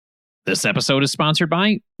This episode is sponsored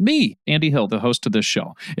by me, Andy Hill, the host of this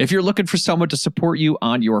show. If you're looking for someone to support you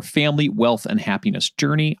on your family, wealth, and happiness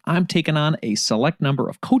journey, I'm taking on a select number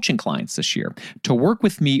of coaching clients this year. To work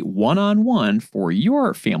with me one-on-one for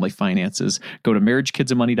your family finances, go to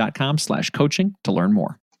marriagekidsandmoney.com/coaching to learn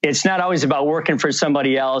more. It's not always about working for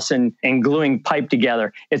somebody else and gluing pipe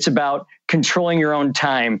together. It's about controlling your own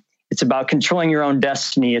time. It's about controlling your own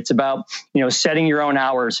destiny. It's about, setting your own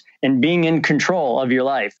hours and being in control of your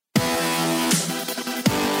life.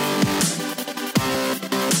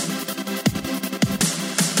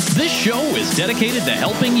 This show is dedicated to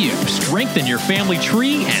helping you strengthen your family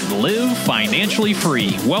tree and live financially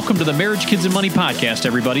free. Welcome to the Marriage, Kids, and Money podcast,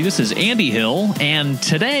 everybody. This is Andy Hill, and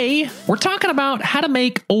today we're talking about how to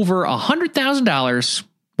make over $100,000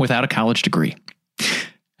 without a college degree.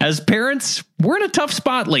 As parents, we're in a tough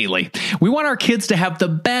spot lately. We want our kids to have the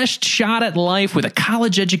best shot at life with a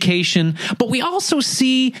college education, but we also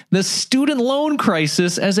see the student loan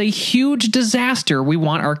crisis as a huge disaster we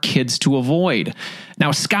want our kids to avoid. Now,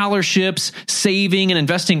 scholarships, saving and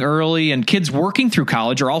investing early, and kids working through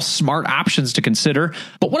college are all smart options to consider.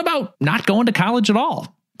 But what about not going to college at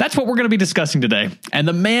all? That's what we're going to be discussing today. And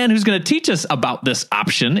the man who's going to teach us about this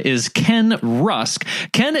option is Ken Rusk.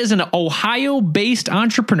 Ken is an Ohio-based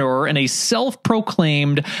entrepreneur and a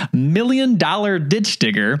self-proclaimed million-dollar ditch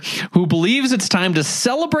digger who believes it's time to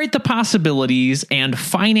celebrate the possibilities and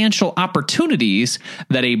financial opportunities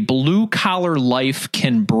that a blue-collar life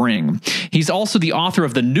can bring. He's also the author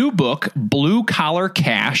of the new book, Blue Collar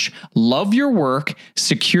Cash: Love Your Work,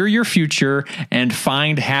 Secure Your Future, and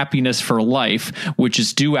Find Happiness for Life, which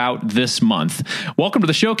is due out this month. Welcome to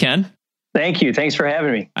the show, Ken. Thank you. Thanks for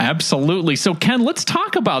having me. Absolutely. So, Ken, let's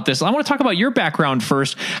talk about this. I want to talk about your background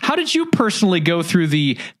first. How did you personally go through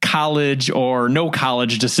the college or no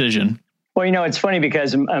college decision? Well, it's funny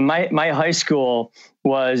because my high school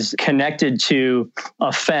was connected to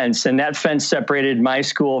a fence, and that fence separated my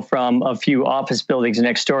school from a few office buildings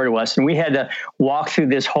next door to us. And we had to walk through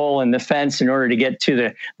this hole in the fence in order to get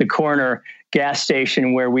to the corner gas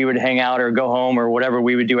station where we would hang out or go home or whatever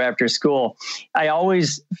we would do after school. I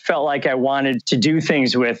always felt like I wanted to do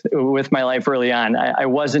things with my life early on. I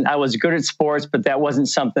was good at sports, but that wasn't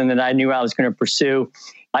something that I knew I was going to pursue.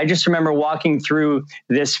 I just remember walking through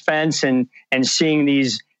this fence and seeing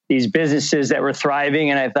these businesses that were thriving.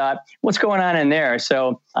 And I thought, what's going on in there?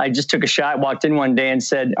 So I just took a shot, walked in one day and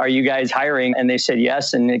said, "Are you guys hiring?" And they said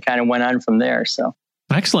yes. And it kind of went on from there. So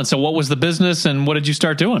excellent. So what was the business and what did you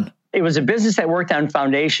start doing? It was a business that worked on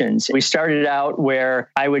foundations. We started out where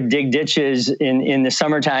I would dig ditches in the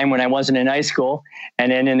summertime when I wasn't in high school. And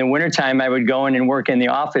then in the wintertime, I would go in and work in the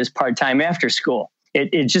office part-time after school.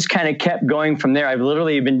 It just kind of kept going from there. I've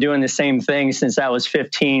literally been doing the same thing since I was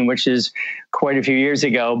 15, which is quite a few years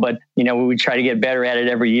ago. But, we would try to get better at it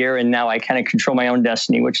every year. And now I kind of control my own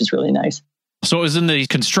destiny, which is really nice. So it was in the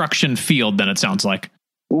construction field, then it sounds like.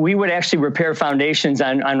 We would actually repair foundations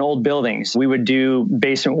on old buildings. We would do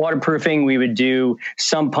basement waterproofing. We would do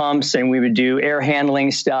sump pumps, and we would do air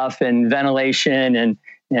handling stuff and ventilation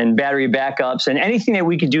and battery backups and anything that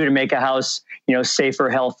we could do to make a house, safer,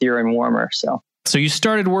 healthier, and warmer. So you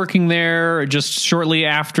started working there just shortly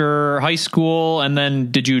after high school, and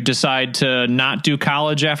then did you decide to not do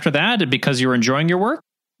college after that because you were enjoying your work?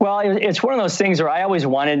 Well, it's one of those things where I always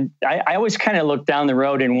kind of looked down the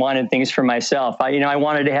road and wanted things for myself. I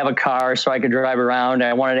wanted to have a car so I could drive around.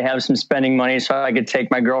 I wanted to have some spending money so I could take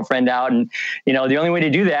my girlfriend out. And, the only way to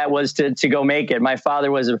do that was to go make it. My father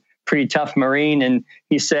was a pretty tough Marine, and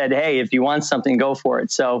he said, "Hey, if you want something, go for it."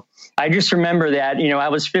 So I just remember that, I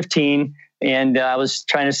was 15 and I was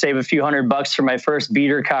trying to save a few $100 for my first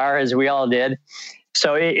beater car, as we all did.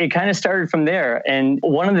 So it kind of started from there. And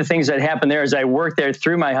one of the things that happened there is I worked there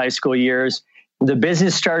through my high school years. The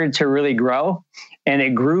business started to really grow, and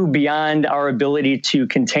it grew beyond our ability to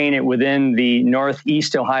contain it within the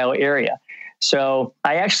Northeast Ohio area. So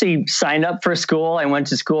I actually signed up for school. I went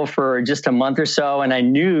to school for just a month or so, and I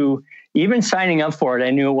knew, even signing up for it,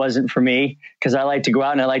 I knew it wasn't for me because I like to go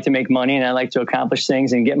out and I like to make money and I like to accomplish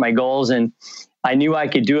things and get my goals. And I knew I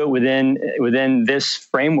could do it within this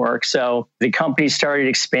framework. So the company started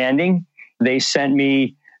expanding. They sent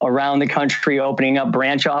me around the country, opening up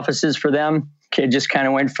branch offices for them. It just kind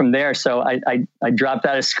of went from there. So I dropped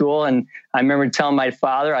out of school, and I remember telling my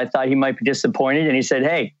father, I thought he might be disappointed. And he said,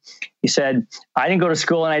 "Hey," he said, "I didn't go to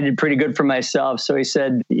school and I did pretty good for myself." So he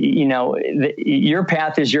said, your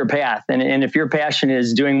path is your path. And if your passion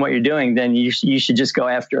is doing what you're doing, then you should just go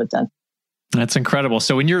after it then. That's incredible.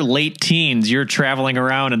 So in your late teens, you're traveling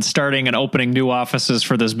around and starting and opening new offices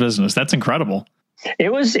for this business. That's incredible.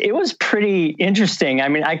 It was pretty interesting. I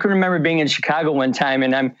mean, I can remember being in Chicago one time,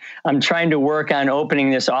 and I'm trying to work on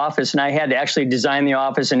opening this office, and I had to actually design the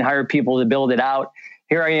office and hire people to build it out.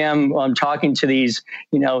 Here I am, I'm talking to these,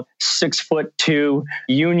 6'2"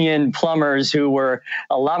 union plumbers who were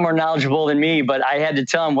a lot more knowledgeable than me, but I had to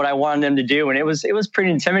tell them what I wanted them to do, and it was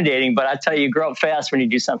pretty intimidating. But I tell you grow up fast when you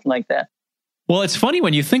do something like that. Well, it's funny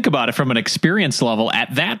when you think about it from an experience level.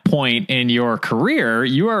 At that point in your career,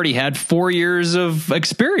 you already had 4 years of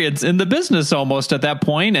experience in the business almost at that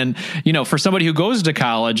point. And, for somebody who goes to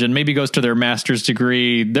college and maybe goes to their master's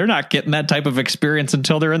degree, they're not getting that type of experience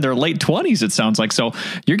until they're in their late 20s, it sounds like. So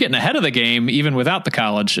you're getting ahead of the game even without the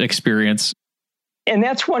college experience. And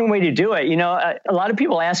that's one way to do it. A lot of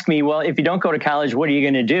people ask me, well, if you don't go to college, what are you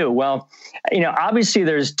going to do? Well, obviously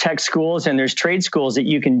there's tech schools and there's trade schools that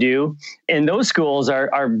you can do. And those schools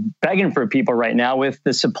are begging for people right now with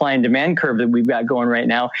the supply and demand curve that we've got going right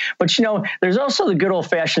now. But, there's also the good old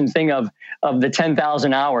fashioned thing of the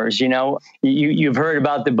 10,000 hours. You've heard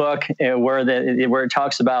about the book where it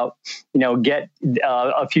talks about, get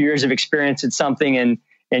a few years of experience at something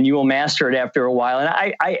and you will master it after a while. And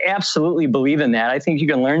I absolutely believe in that. I think you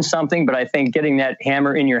can learn something, but I think getting that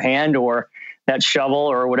hammer in your hand or that shovel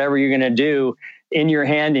or whatever you're going to do in your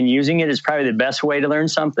hand and using it is probably the best way to learn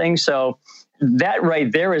something. So that right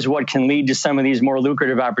there is what can lead to some of these more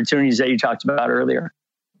lucrative opportunities that you talked about earlier.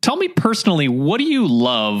 Tell me personally, what do you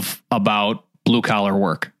love about blue collar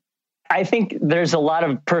work? I think there's a lot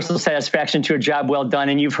of personal satisfaction to a job well done,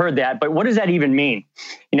 and you've heard that. But what does that even mean?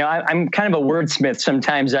 I'm kind of a wordsmith.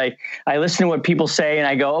 Sometimes I listen to what people say and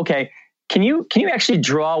I go, okay, can you actually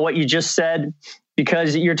draw what you just said?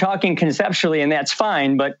 Because you're talking conceptually, and that's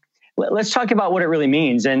fine. But let's talk about what it really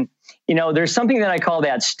means. And there's something that I call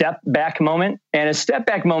that step back moment. And a step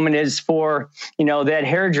back moment is for, that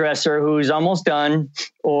hairdresser who's almost done,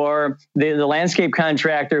 or the landscape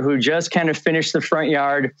contractor who just kind of finished the front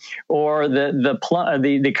yard, or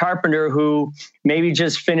the carpenter who maybe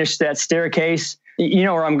just finished that staircase. You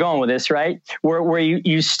know where I'm going with this, right? Where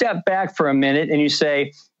you step back for a minute and you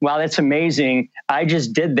say, wow, that's amazing. I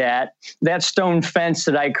just did that. That stone fence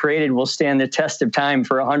that I created will stand the test of time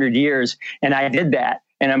for 100 years. And I did that.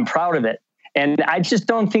 And I'm proud of it. And I just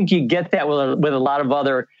don't think you get that with a lot of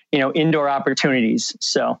other, indoor opportunities.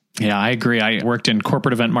 So. Yeah, I agree. I worked in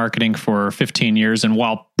corporate event marketing for 15 years. And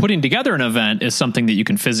while putting together an event is something that you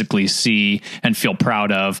can physically see and feel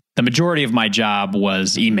proud of, the majority of my job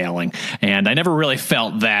was emailing. And I never really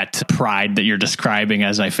felt that pride that you're describing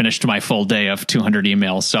as I finished my full day of 200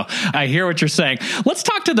 emails. So I hear what you're saying. Let's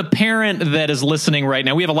talk to the parent that is listening right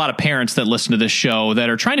now. We have a lot of parents that listen to this show that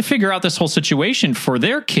are trying to figure out this whole situation for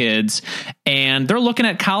their kids. And they're looking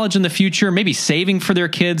at college in the future, maybe saving for their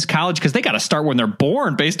kids' college, because they got to start when they're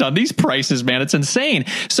born based on these prices, man. It's insane.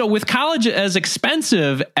 So with college as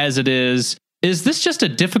expensive as it is this just a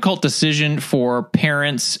difficult decision for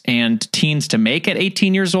parents and teens to make at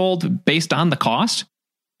 18 years old based on the cost?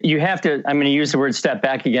 You have to, I'm going to use the word step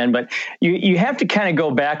back again, but you have to kind of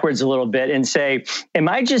go backwards a little bit and say, am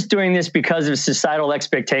I just doing this because of societal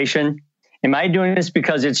expectation? Am I doing this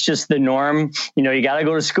because it's just the norm? You got to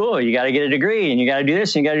go to school, you got to get a degree, and you got to do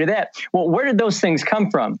this, and you got to do that. Well, where did those things come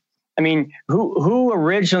from? I mean, who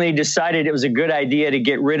originally decided it was a good idea to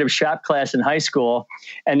get rid of shop class in high school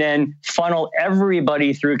and then funnel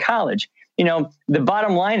everybody through college? The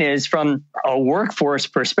bottom line is, from a workforce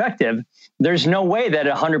perspective, there's no way that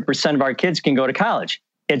 100% of our kids can go to college.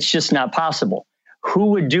 It's just not possible. Who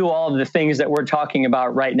would do all of the things that we're talking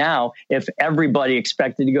about right now if everybody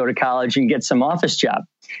expected to go to college and get some office job?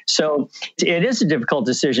 So it is a difficult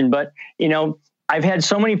decision, but, I've had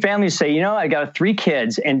so many families say, I got 3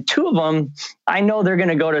 kids and 2 of them, I know they're going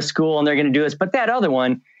to go to school and they're going to do this. But that other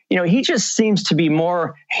one, he just seems to be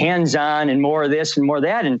more hands-on and more of this and more of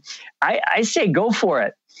that. And I say, go for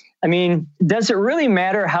it. I mean, does it really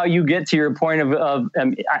matter how you get to your point of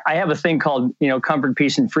I have a thing called, comfort,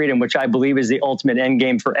 peace, and freedom, which I believe is the ultimate end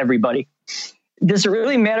game for everybody. Does it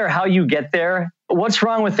really matter how you get there? What's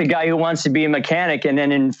wrong with the guy who wants to be a mechanic and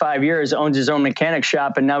then in 5 years owns his own mechanic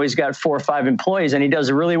shop and now he's got 4 or 5 employees and he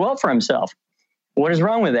does really well for himself? What is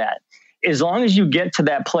wrong with that? As long as you get to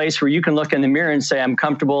that place where you can look in the mirror and say, I'm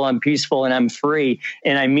comfortable, I'm peaceful, and I'm free.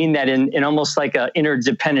 And I mean that in almost like an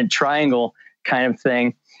interdependent triangle kind of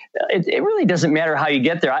thing. It really doesn't matter how you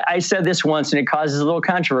get there. I said this once and it causes a little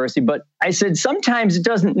controversy, but I said sometimes it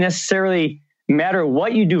doesn't necessarily matter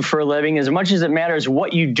what you do for a living as much as it matters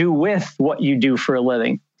what you do with what you do for a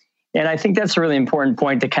living. And I think that's a really important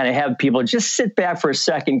point to kind of have people just sit back for a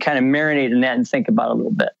second, kind of marinate in that and think about it a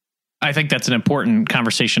little bit. I think that's an important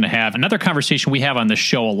conversation to have. Another conversation we have on this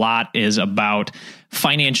show a lot is about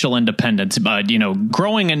financial independence, but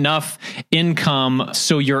growing enough income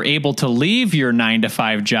so you're able to leave your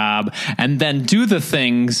 9-to-5 job and then do the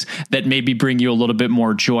things that maybe bring you a little bit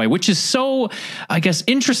more joy, which is so, I guess,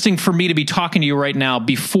 interesting for me to be talking to you right now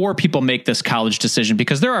before people make this college decision,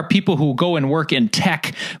 because there are people who go and work in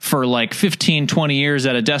tech for like 15, 20 years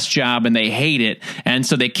at a desk job and they hate it. And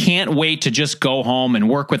so they can't wait to just go home and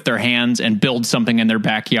work with their hands and build something in their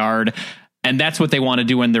backyard. And that's what they want to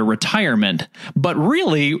do in their retirement. But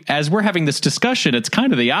really, as we're having this discussion, it's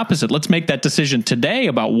kind of the opposite. Let's make that decision today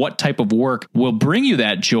about what type of work will bring you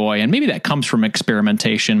that joy. And maybe that comes from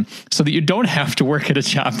experimentation so that you don't have to work at a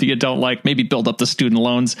job that you don't like, maybe build up the student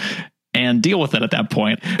loans and deal with it at that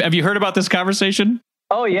point. Have you heard about this conversation?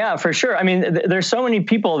 Oh, yeah, for sure. I mean, there's so many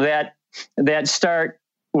people that start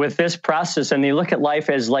with this process and they look at life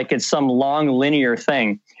as like it's some long linear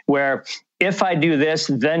thing where if I do this,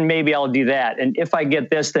 then maybe I'll do that. And if I get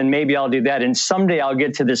this, then maybe I'll do that. And someday I'll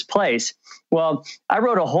get to this place. Well, I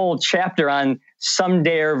wrote a whole chapter on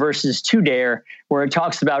somedayer versus two-dayer, where it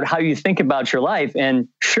talks about how you think about your life. And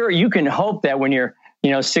sure, you can hope that when you're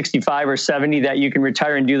 65 or 70 that you can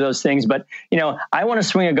retire and do those things. But, I want to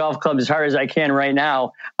swing a golf club as hard as I can right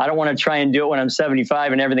now. I don't want to try and do it when I'm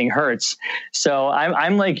 75 and everything hurts. So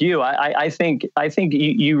I'm like you. I think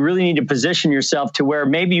you really need to position yourself to where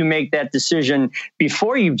maybe you make that decision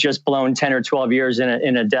before you've just blown 10 or 12 years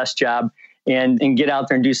in a desk job and get out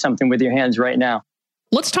there and do something with your hands right now.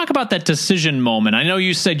 Let's talk about that decision moment. I know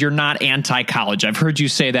you said you're not anti-college. I've heard you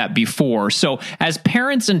say that before. So as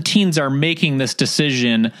parents and teens are making this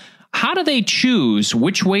decision, how do they choose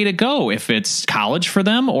which way to go, if it's college for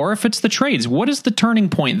them or if it's the trades? What is the turning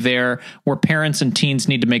point there where parents and teens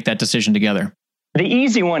need to make that decision together? The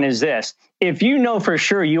easy one is this. If you know for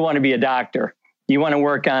sure you want to be a doctor, you want to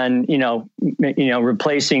work on,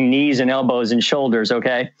 replacing knees and elbows and shoulders,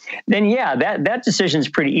 okay? Then yeah, that decision is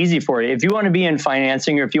pretty easy for you. If you want to be in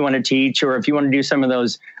financing, or if you want to teach, or if you want to do some of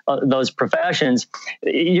those professions,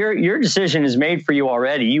 your decision is made for you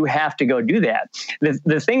already. You have to go do that.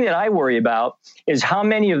 The thing that I worry about is how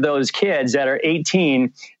many of those kids that are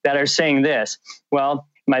 18 that are saying this, well,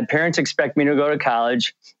 my parents expect me to go to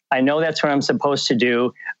college. I know that's what I'm supposed to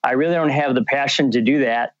do. I really don't have the passion to do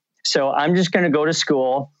that. So I'm just going to go to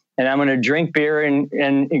school and I'm going to drink beer and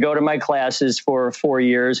go to my classes for 4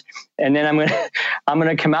 years. And then I'm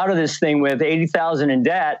going to come out of this thing with $80,000 in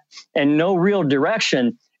debt and no real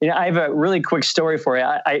direction. I have a really quick story for you.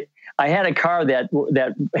 I had a car that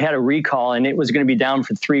had a recall and it was going to be down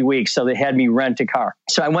for 3 weeks. So they had me rent a car.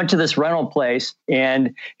 So I went to this rental place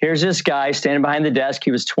and here's this guy standing behind the desk.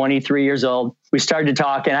 He was 23 years old. We started to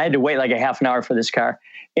talk and I had to wait like a half an hour for this car.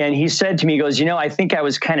 And he said to me, he goes, I think I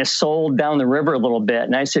was kind of sold down the river a little bit.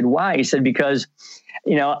 And I said, why? He said, because,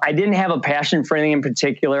 I didn't have a passion for anything in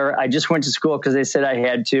particular. I just went to school because they said I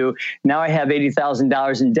had to. Now I have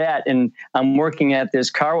 $80,000 in debt and I'm working at this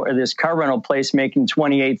car rental place making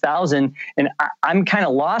 $28,000. And I'm kind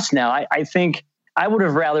of lost now. I think I would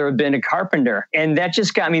have rather have been a carpenter. And that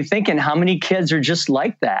just got me thinking, how many kids are just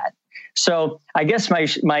like that? So I guess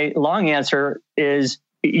my long answer is,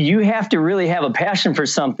 you have to really have a passion for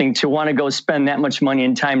something to want to go spend that much money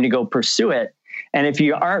and time to go pursue it. And if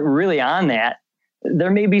you aren't really on that,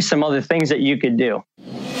 there may be some other things that you could do.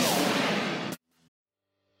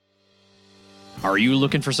 Are you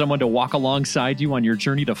looking for someone to walk alongside you on your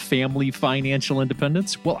journey to family financial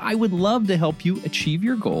independence? Well, I would love to help you achieve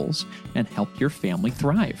your goals and help your family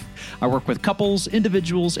thrive. I work with couples,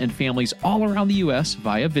 individuals, and families all around the U.S.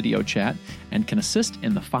 via video chat and can assist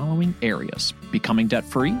in the following areas: becoming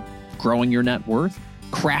debt-free, growing your net worth,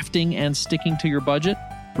 crafting and sticking to your budget,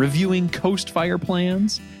 reviewing Coast Fire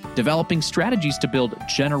plans, developing strategies to build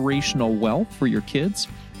generational wealth for your kids,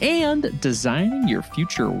 and designing your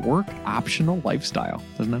future work optional lifestyle.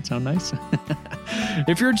 Doesn't that sound nice?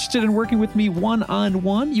 If you're interested in working with me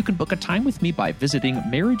one-on-one, you can book a time with me by visiting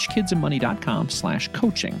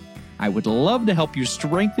marriagekidsandmoney.com/coaching. I would love to help you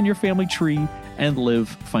strengthen your family tree and live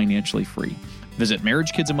financially free. Visit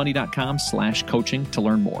marriagekidsandmoney.com/coaching to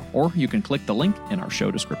learn more, or you can click the link in our show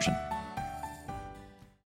description.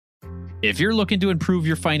 If you're looking to improve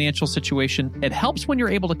your financial situation, it helps when you're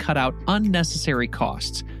able to cut out unnecessary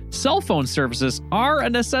costs. Cell phone services are a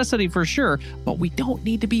necessity for sure, but we don't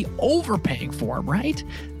need to be overpaying for them, right?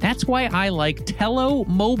 That's why I like Tello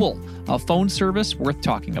Mobile, a phone service worth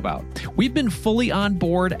talking about. We've been fully on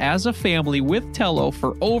board as a family with Tello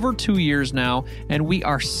for over 2 years now, and we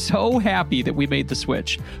are so happy that we made the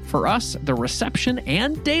switch. For us, the reception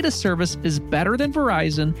and data service is better than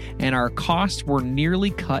Verizon, and our costs were nearly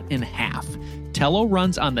cut in half. Tello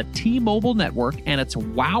runs on the T-Mobile network, and it's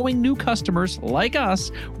wowing new customers like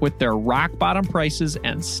us with their rock-bottom prices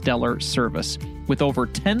and stellar service. With over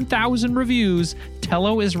 10,000 reviews,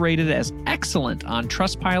 Tello is rated as excellent on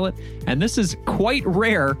Trustpilot, and this is quite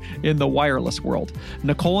rare in the wireless world.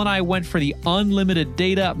 Nicole and I went for the unlimited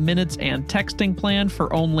data, minutes, and texting plan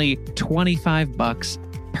for only $25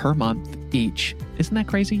 per month each. Isn't that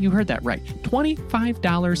crazy? You heard that right.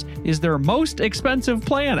 $25 is their most expensive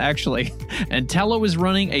plan, actually. And Tello is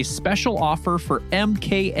running a special offer for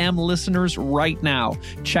MKM listeners right now.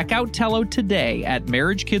 Check out Tello today at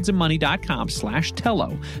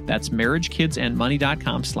marriagekidsandmoney.com/Tello. That's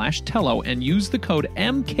marriagekidsandmoney.com/Tello, and use the code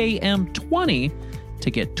MKM20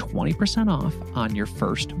 to get 20% off on your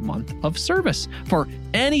first month of service for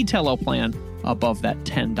any Tello plan above that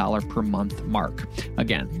 $10 per month mark.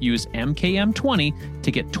 Again, use MKM20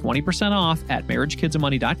 to get 20% off at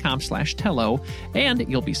marriagekidsandmoney.com/Tello, and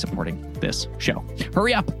you'll be supporting this show.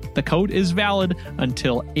 Hurry up. The code is valid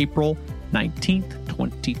until April 19th,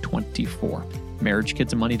 2024.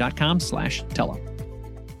 marriagekidsandmoney.com/Tello.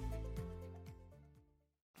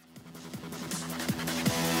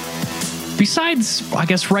 Besides, I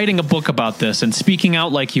guess, writing a book about this and speaking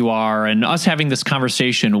out like you are and us having this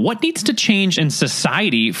conversation, what needs to change in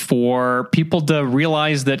society for people to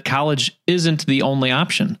realize that college isn't the only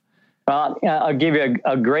option? I'll give you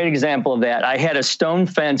a great example of that. I had a stone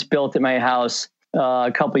fence built at my house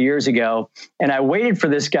a couple of years ago, and I waited for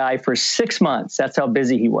this guy for 6 months. That's how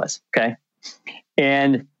busy he was. Okay.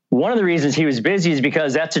 And one of the reasons he was busy is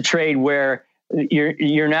because that's a trade where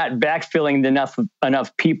you're not backfilling enough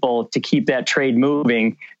people to keep that trade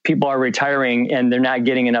moving. People are retiring and they're not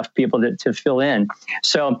getting enough people to fill in.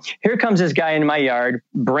 So here comes this guy in my yard,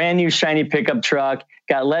 brand new shiny pickup truck,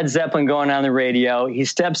 got Led Zeppelin going on the radio. He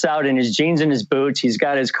steps out in his jeans and his boots. He's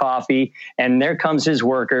got his coffee, and there comes his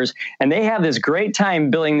workers. And they have this great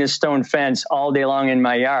time building this stone fence all day long in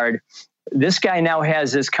my yard. This guy now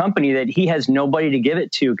has this company that he has nobody to give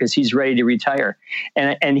it to because he's ready to retire.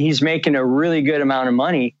 And he's making a really good amount of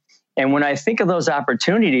money. And when I think of those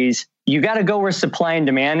opportunities, you got to go where supply and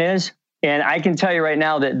demand is. And I can tell you right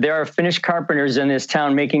now that there are finished carpenters in this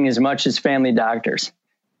town making as much as family doctors.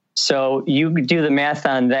 So you do the math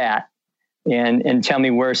on that and tell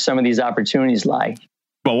me where some of these opportunities lie.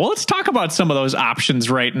 Well, let's talk about some of those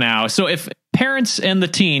options right now. So if parents and the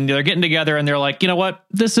teen, they're getting together and they're like, you know what,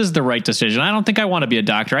 this is the right decision. I don't think I want to be a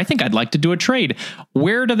doctor. I think I'd like to do a trade.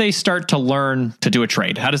 Where do they start to learn to do a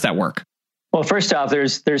trade? How does that work? Well, first off,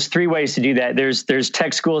 there's three ways to do that. There's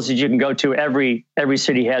tech schools that you can go to. Every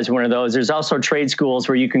city has one of those. There's also trade schools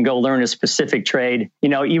where you can go learn a specific trade. You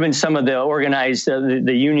know, even some of the organized,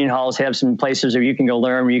 the union halls have some places where you can go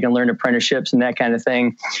learn, where you can learn apprenticeships and that kind of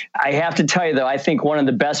thing. I have to tell you though, I think one of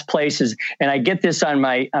the best places, and I get this on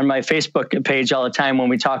my Facebook page all the time when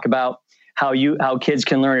we talk about how kids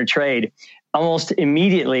can learn a trade. Almost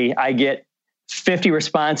immediately, I get 50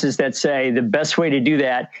 responses that say the best way to do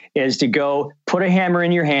that is to go put a hammer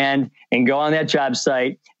in your hand and go on that job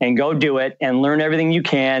site and go do it and learn everything you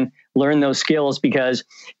can, learn those skills. Because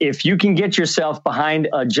if you can get yourself behind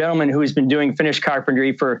a gentleman who's been doing finished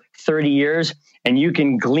carpentry for 30 years and you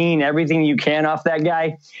can glean everything you can off that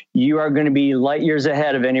guy, you are going to be light years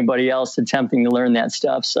ahead of anybody else attempting to learn that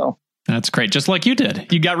stuff. So that's great. Just like you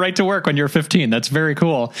did. You got right to work when you were 15. That's very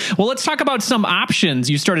cool. Well, let's talk about some options.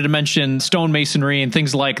 You started to mention stonemasonry and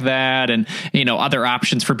things like that, and, you know, other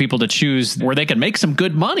options for people to choose where they can make some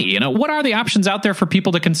good money. You know, what are the options out there for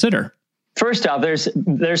people to consider? First off, there's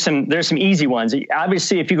some easy ones.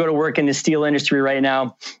 Obviously, if you go to work in the steel industry right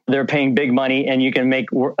now, they're paying big money and you can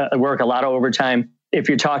make work a lot of overtime. If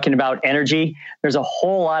you're talking about energy, there's a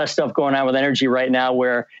whole lot of stuff going on with energy right now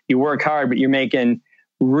where you work hard, but you're making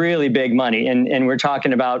really big money. And we're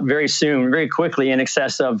talking about very soon, very quickly in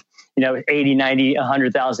excess of, you know, $80, $90,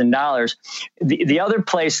 $100,000. The other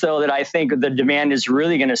place though, that I think the demand is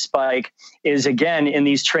really going to spike is again, in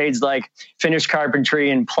these trades like finished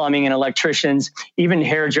carpentry and plumbing and electricians, even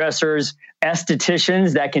hairdressers,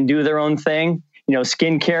 estheticians that can do their own thing. You know,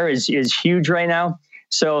 skincare is huge right now.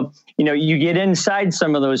 So, you know, you get inside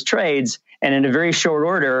some of those trades and in a very short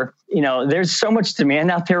order, you know, there's so much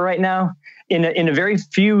demand out there right now. In a very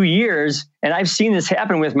few years, and I've seen this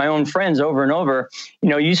happen with my own friends over and over, you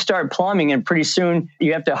know, you start plumbing and pretty soon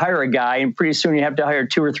you have to hire a guy and pretty soon you have to hire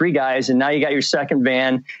 2 or 3 guys. And now you got your second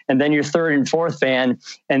van and then your third and fourth van.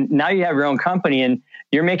 And now you have your own company and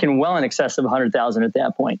you're making well in excess of $100,000 at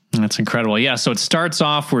that point. That's incredible. Yeah. So it starts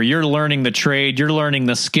off where you're learning the trade, you're learning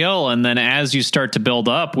the skill. And then as you start to build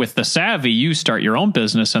up with the savvy, you start your own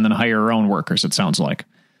business and then hire your own workers, it sounds like.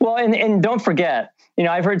 Well, and don't forget,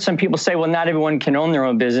 I've heard some people say, well, not everyone can own their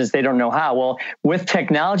own business. They don't know how. Well, with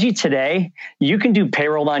technology today, you can do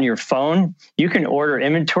payroll on your phone. You can order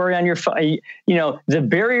inventory on your phone. The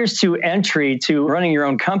barriers to entry to running your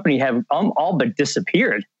own company have all but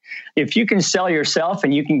disappeared. If you can sell yourself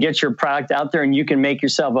and you can get your product out there and you can make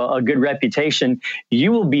yourself a good reputation,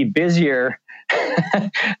 you will be busier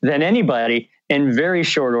than anybody in very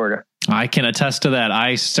short order. I can attest to that.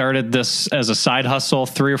 I started this as a side hustle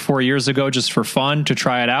 3 or 4 years ago, just for fun, to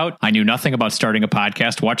try it out. I knew nothing about starting a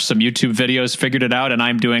podcast, watched some YouTube videos, figured it out, and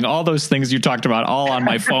I'm doing all those things you talked about all on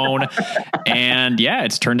my phone. And yeah,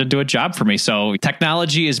 it's turned into a job for me. So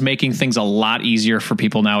technology is making things a lot easier for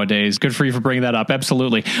people nowadays. Good for you for bringing that up.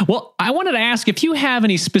 Absolutely. Well, I wanted to ask if you have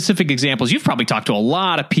any specific examples. You've probably talked to a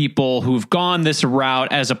lot of people who've gone this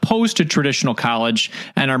route as opposed to traditional college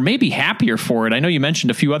and are maybe happier for it. I know you mentioned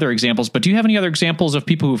a few other examples, but do you have any other examples of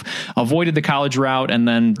people who've avoided the college route and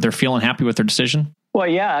then they're feeling happy with their decision? Well,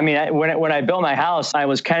 yeah. I mean, when I built my house, I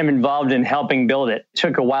was kind of involved in helping build it. It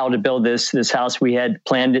took a while to build this house. We had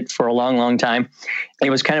planned it for a long, long time. It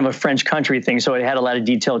was kind of a French country thing, so it had a lot of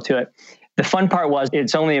detail to it. The fun part was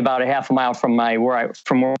it's only about a half a mile from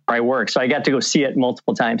where I work, so I got to go see it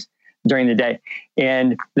multiple times during the day.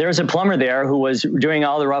 And there was a plumber there who was doing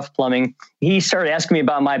all the rough plumbing. He started asking me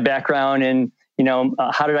about my background and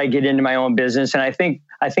how did I get into my own business? And I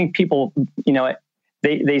think people,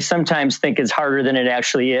 they sometimes think it's harder than it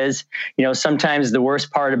actually is. Sometimes the worst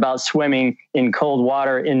part about swimming in cold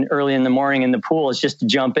water early in the morning in the pool is just to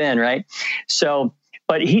jump in, right? So,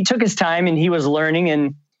 but he took his time and he was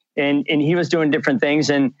learning and he was doing different things.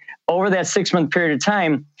 And over that 6-month period of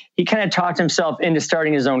time, he kind of talked himself into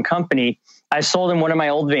starting his own company. I sold him one of my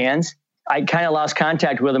old vans. I kind of lost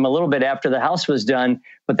contact with him a little bit after the house was done,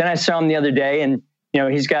 but then I saw him the other day and,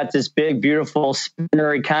 he's got this big, beautiful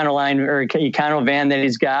spinner Econo van that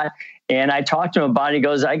he's got. And I talked to him about it. He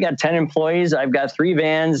goes, I got 10 employees. I've got 3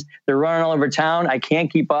 vans. They're running all over town. I can't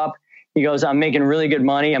keep up. He goes, I'm making really good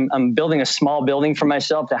money. I'm building a small building for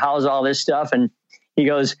myself to house all this stuff. And he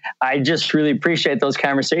goes, I just really appreciate those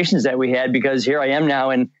conversations that we had because here I am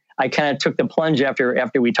now. And I kind of took the plunge after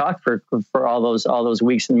we talked for all those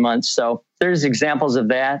weeks and months. So there's examples of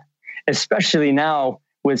that, especially now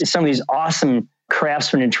with some of these awesome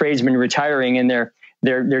craftsmen and tradesmen retiring, and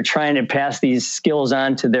they're trying to pass these skills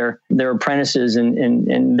on to their apprentices,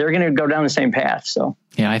 and they're going to go down the same path. So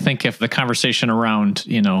yeah, I think if the conversation around,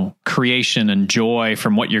 creation and joy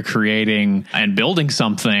from what you're creating and building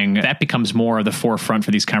something, that becomes more of the forefront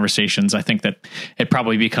for these conversations, I think that it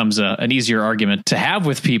probably becomes an easier argument to have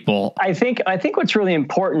with people. I think what's really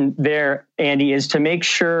important there, Andy, is to make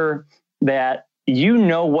sure that you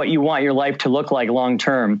know what you want your life to look like long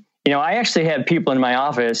term. I actually have people in my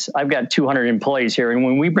office. I've got 200 employees here. And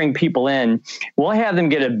when we bring people in, we'll have them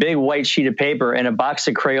get a big white sheet of paper and a box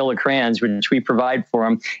of Crayola crayons, which we provide for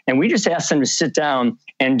them. And we just ask them to sit down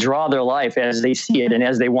and draw their life as they see it and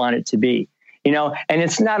as they want it to be. And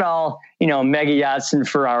it's not all, mega yachts and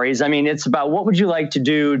Ferraris. I mean, it's about what would you like to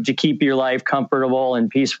do to keep your life comfortable and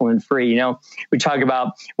peaceful and free? We talk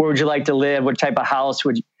about where would you like to live? What type of house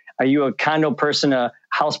are you a condo person, a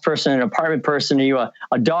house person, an apartment person? Are you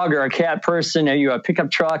a dog or a cat person? Are you a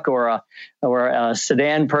pickup truck or a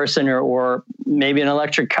sedan person or maybe an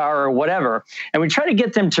electric car or whatever? And we try to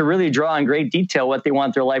get them to really draw in great detail what they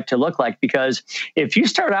want their life to look like, because if you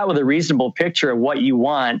start out with a reasonable picture of what you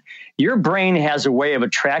want, your brain has a way of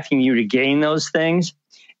attracting you to gain those things.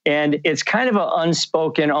 And it's kind of an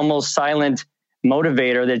unspoken, almost silent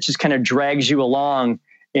motivator that just kind of drags you along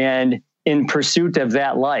and in pursuit of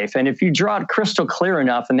that life. And if you draw it crystal clear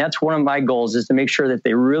enough, and that's one of my goals, is to make sure that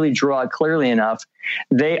they really draw it clearly enough,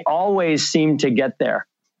 they always seem to get there.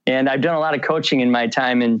 And I've done a lot of coaching in my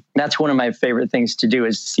time, and that's one of my favorite things to do,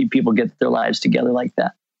 is to see people get their lives together like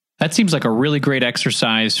that. That seems like a really great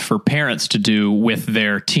exercise for parents to do with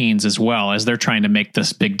their teens as well, as they're trying to make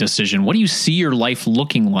this big decision. What do you see your life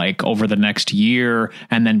looking like over the next year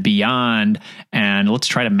and then beyond? And let's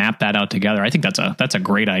try to map that out together. I think that's a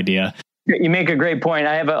great idea. You make a great point.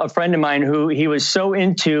 I have a friend of mine who he was so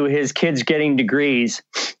into his kids getting degrees.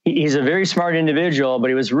 He's a very smart individual,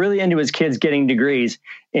 but he was really into his kids getting degrees.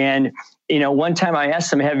 And, one time I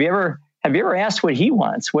asked him, have you ever asked what he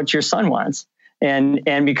wants, what your son wants? And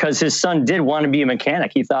because his son did want to be a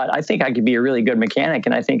mechanic, he thought, I think I could be a really good mechanic,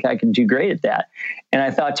 and I think I could do great at that. And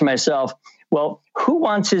I thought to myself, well, who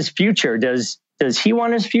wants his future? Does he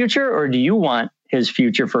want his future, or do you want his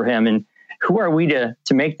future for him? And who are we to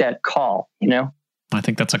make that call, I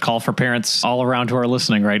think that's a call for parents all around who are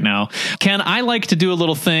listening right now. Ken, I like to do a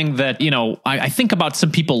little thing that, I think about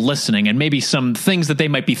some people listening and maybe some things that they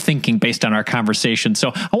might be thinking based on our conversation.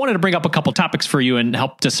 So I wanted to bring up a couple topics for you and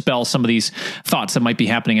help dispel some of these thoughts that might be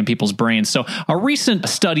happening in people's brains. So a recent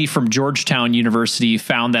study from Georgetown University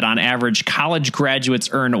found that on average, college graduates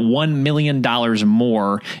earn $1 million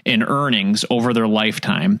more in earnings over their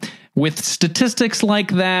lifetime. With statistics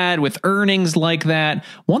like that, with earnings like that,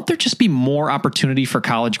 won't there just be more opportunity for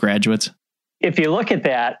college graduates? If you look at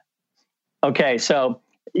that, okay, so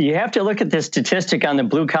you have to look at the statistic on the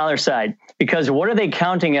blue collar side, because what are they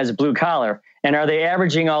counting as blue collar? And are they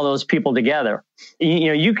averaging all those people together?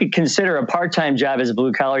 You could consider a part-time job as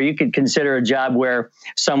blue collar. You could consider a job where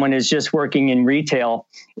someone is just working in retail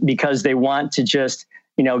because they want to just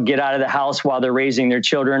get out of the house while they're raising their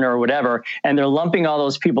children or whatever. And they're lumping all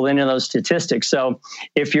those people into those statistics. So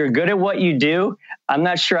if you're good at what you do, I'm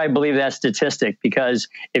not sure I believe that statistic, because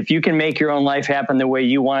if you can make your own life happen the way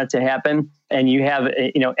you want it to happen, and you have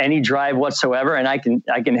any drive whatsoever, and I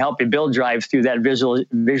can help you build drive through that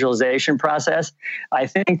visualization process, I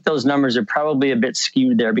think those numbers are probably a bit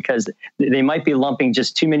skewed there, because they might be lumping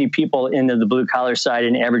just too many people into the blue collar side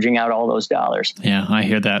and averaging out all those dollars. Yeah, I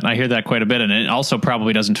hear that. I hear that quite a bit. And it also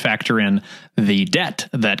probably doesn't factor in the debt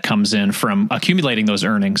that comes in from accumulating those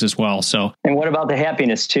earnings as well. So, and what about the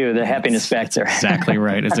happiness too? The happiness factor. Exactly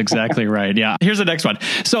right. It's exactly right. Yeah. Here's the next one.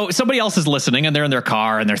 So somebody else is listening and they're in their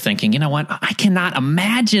car and they're thinking, you know what? I cannot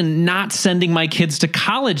imagine not sending my kids to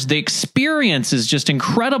college. The experience is just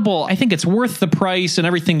incredible. I think it's worth the price and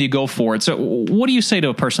everything you go for it. So what do you say to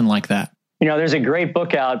a person like that? There's a great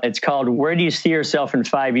book out. It's called Where Do You See Yourself in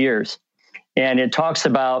 5 Years? And it talks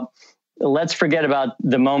about, let's forget about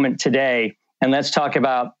the moment today and let's talk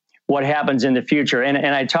about what happens in the future. And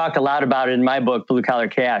I talk a lot about it in my book, Blue Collar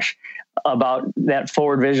Cash, about that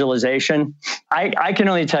forward visualization. I can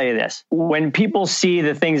only tell you this. When people see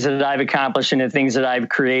the things that I've accomplished and the things that I've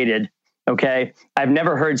created, okay, I've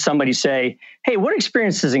never heard somebody say, hey, what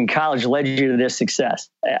experiences in college led you to this success?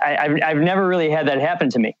 I've never really had that happen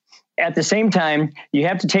to me. At the same time, you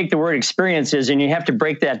have to take the word experiences and you have to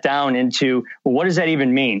break that down into, well, what does that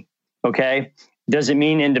even mean? Okay. Does it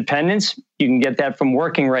mean independence? You can get that from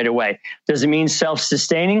working right away. Does it mean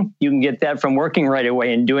self-sustaining? You can get that from working right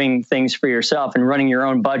away and doing things for yourself and running your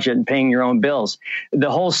own budget and paying your own bills. The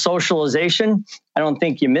whole socialization, I don't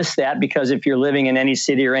think you miss that, because if you're living in any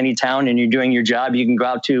city or any town and you're doing your job, you can go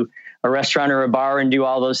out to a restaurant or a bar and do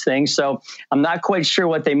all those things. So I'm not quite sure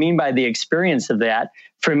what they mean by the experience of that.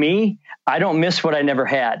 For me, I don't miss what I never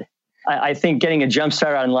had. I think getting a jump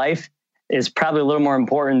start on life is probably a little more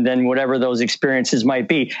important than whatever those experiences might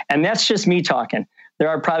be. And that's just me talking. There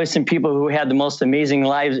are probably some people who had the most amazing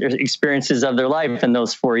lives or experiences of their life in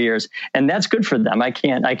those 4 years. And that's good for them. I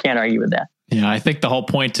can't argue with that. Yeah, I think the whole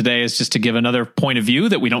point today is just to give another point of view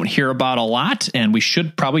that we don't hear about a lot, and we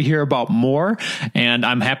should probably hear about more. And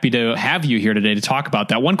I'm happy to have you here today to talk about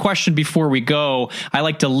that. One question before we go, I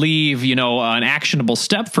like to leave, an actionable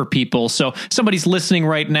step for people. So somebody's listening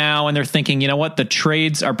right now and they're thinking, you know what, the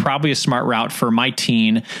trades are probably a smart route for my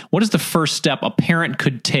teen. What is the first step a parent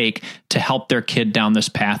could take to help their kid down this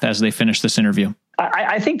path as they finish this interview?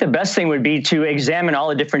 I think the best thing would be to examine all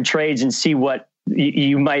the different trades and see what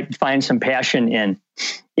you might find some passion in.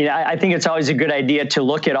 I think it's always a good idea to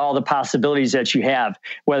look at all the possibilities that you have,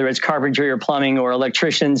 whether it's carpentry or plumbing or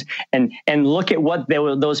electricians, and look at what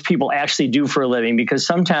those people actually do for a living, because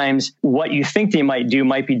sometimes what you think they might do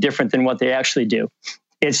might be different than what they actually do.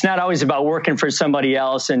 It's not always about working for somebody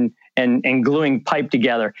else and gluing pipe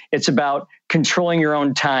together. It's about controlling your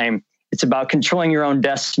own time. It's about controlling your own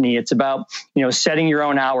destiny. It's about, setting your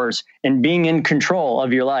own hours and being in control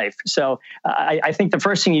of your life. So I think the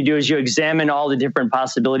first thing you do is you examine all the different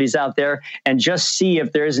possibilities out there and just see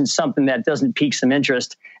if there isn't something that doesn't pique some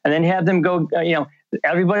interest, and then have them go,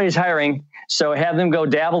 everybody's hiring. So have them go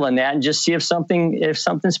dabble in that and just see if something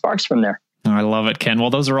sparks from there. Oh, I love it, Ken. Well,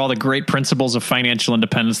 those are all the great principles of financial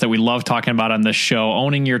independence that we love talking about on this show.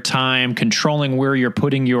 Owning your time, controlling where you're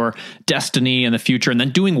putting your destiny in the future, and then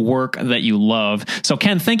doing work that you love. So,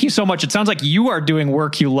 Ken, thank you so much. It sounds like you are doing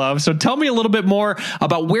work you love. So tell me a little bit more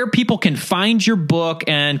about where people can find your book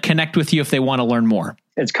and connect with you if they want to learn more.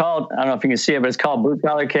 It's called, I don't know if you can see it, but it's called Blue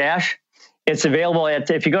Collar Cash. It's available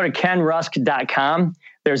if you go to kenrusk.com,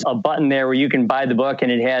 there's a button there where you can buy the book,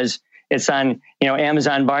 and it's on,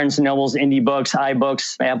 Amazon, Barnes & Noble's, Indie Books,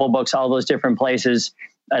 iBooks, Apple Books, all those different places.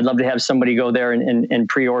 I'd love to have somebody go there and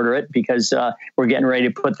pre-order it, because we're getting ready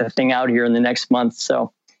to put the thing out here in the next month.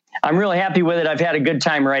 So I'm really happy with it. I've had a good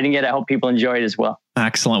time writing it. I hope people enjoy it as well.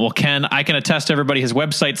 Excellent. Well, Ken, I can attest to everybody, his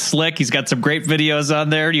website's slick. He's got some great videos on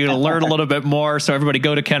there. You're going to learn a little bit more. So everybody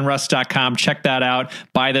go to kenrusk.com, check that out,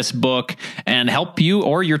 buy this book, and help you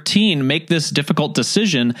or your teen make this difficult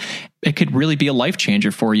decision. It could really be a life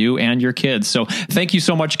changer for you and your kids. So thank you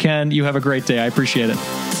so much, Ken. You have a great day. I appreciate it.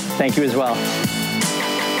 Thank you as well.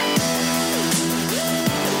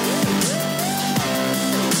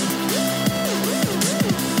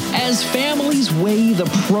 As families weigh the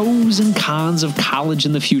pros and cons of college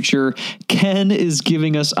in the future, Ken is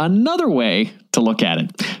giving us another way to look at it.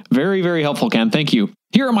 Very, very helpful, Ken. Thank you.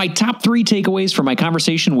 Here are my top 3 takeaways from my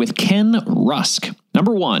conversation with Ken Rusk.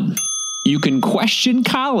 Number 1, you can question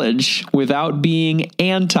college without being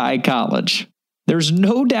anti-college. There's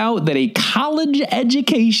no doubt that a college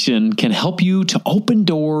education can help you to open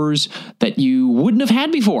doors that you wouldn't have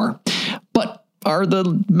had before. But are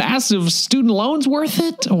the massive student loans worth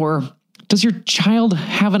it? Or does your child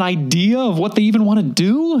have an idea of what they even want to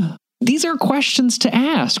do? These are questions to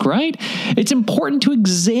ask, right? It's important to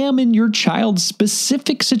examine your child's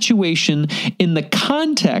specific situation in the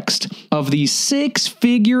context of the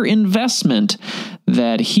 6-figure investment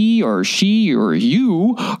that he or she or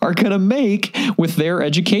you are going to make with their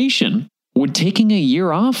education. Would taking a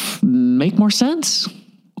year off make more sense?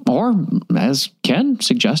 Or, as Ken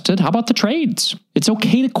suggested, how about the trades? It's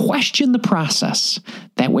okay to question the process.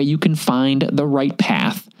 That way you can find the right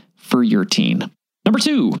path for your teen. Number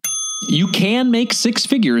 2, you can make 6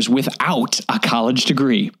 figures without a college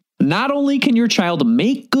degree. Not only can your child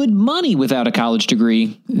make good money without a college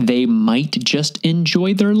degree, they might just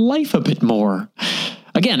enjoy their life a bit more.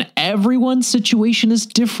 Again, everyone's situation is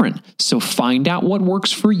different, so find out what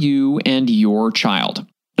works for you and your child.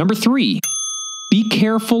 Number 3, be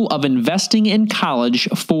careful of investing in college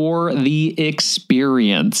for the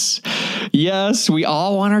experience. Yes, we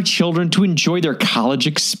all want our children to enjoy their college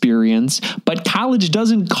experience, but college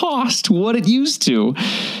doesn't cost what it used to.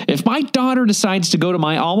 If my daughter decides to go to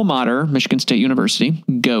my alma mater, Michigan State University,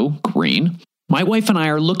 go Green, my wife and I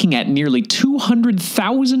are looking at nearly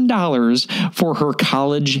 $200,000 for her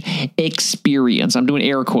college experience. I'm doing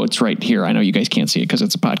air quotes right here. I know you guys can't see it because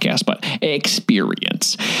it's a podcast, but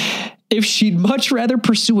experience. If she'd much rather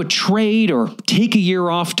pursue a trade or take a year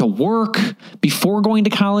off to work before going to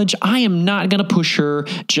college, I am not going to push her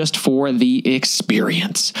just for the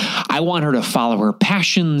experience. I want her to follow her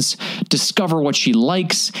passions, discover what she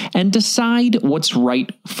likes, and decide what's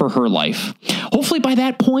right for her life. Hopefully by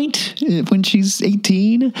that point, when she's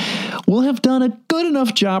 18, we'll have done a good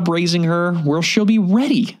enough job raising her where she'll be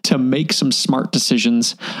ready to make some smart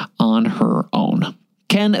decisions on her own.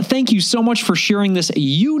 Ken, thank you so much for sharing this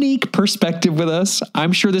unique perspective with us.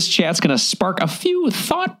 I'm sure this chat's going to spark a few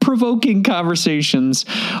thought-provoking conversations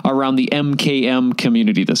around the MKM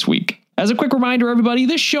community this week. As a quick reminder, everybody,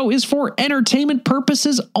 this show is for entertainment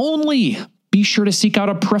purposes only. Be sure to seek out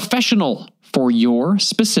a professional for your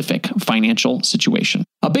specific financial situation.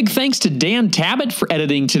 A big thanks to Dan Tabbitt for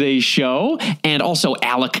editing today's show, and also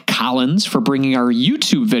Alec Collins for bringing our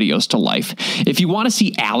YouTube videos to life. If you want to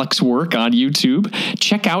see Alec's work on YouTube,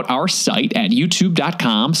 check out our site at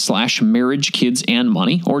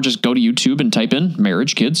youtube.com/marriagekidsandmoney, or just go to YouTube and type in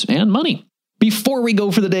Marriage, Kids, and Money. Before we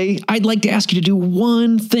go for the day, I'd like to ask you to do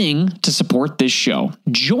one thing to support this show.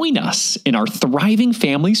 Join us in our Thriving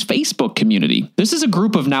Families Facebook community. This is a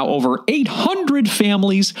group of now over 800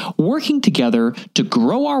 families working together to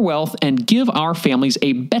grow our wealth and give our families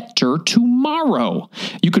a better tomorrow.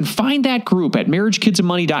 You can find that group at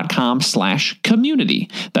marriagekidsandmoney.com/community.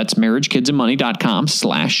 That's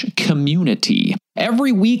marriagekidsandmoney.com/community.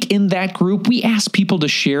 Every week in that group, we ask people to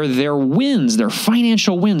share their wins, their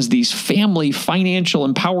financial wins, these family financial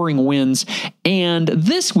empowering wins. And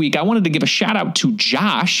this week, I wanted to give a shout out to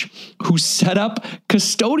Josh, who set up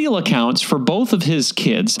custodial accounts for both of his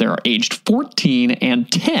kids. They're aged 14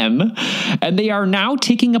 and 10, and they are now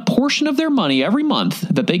taking a portion of their money every month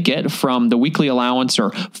that they get from the weekly allowance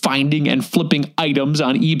or finding and flipping items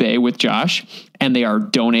on eBay with Josh, and they are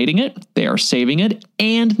donating it, they are saving it,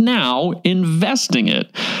 and now investing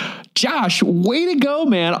it. Josh, way to go,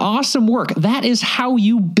 man. Awesome work. That is how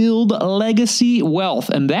you build legacy wealth.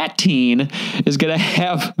 And that teen is going to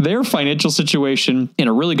have their financial situation in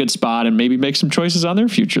a really good spot and maybe make some choices on their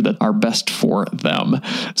future that are best for them.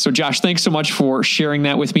 So Josh, thanks so much for sharing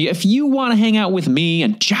that with me. If you want to hang out with me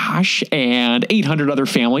and Josh and 800 other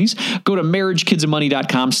families, go to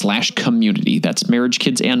marriagekidsandmoney.com/community. That's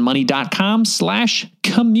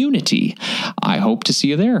marriagekidsandmoney.com/community. I hope to see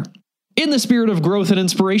you there. In the spirit of growth and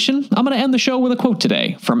inspiration, I'm going to end the show with a quote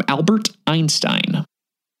today from Albert Einstein.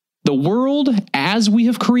 "The world as we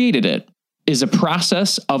have created it is a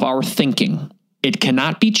process of our thinking. It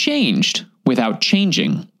cannot be changed without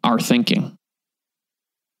changing our thinking.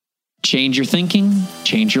 Change your thinking,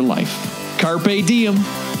 change your life. Carpe diem.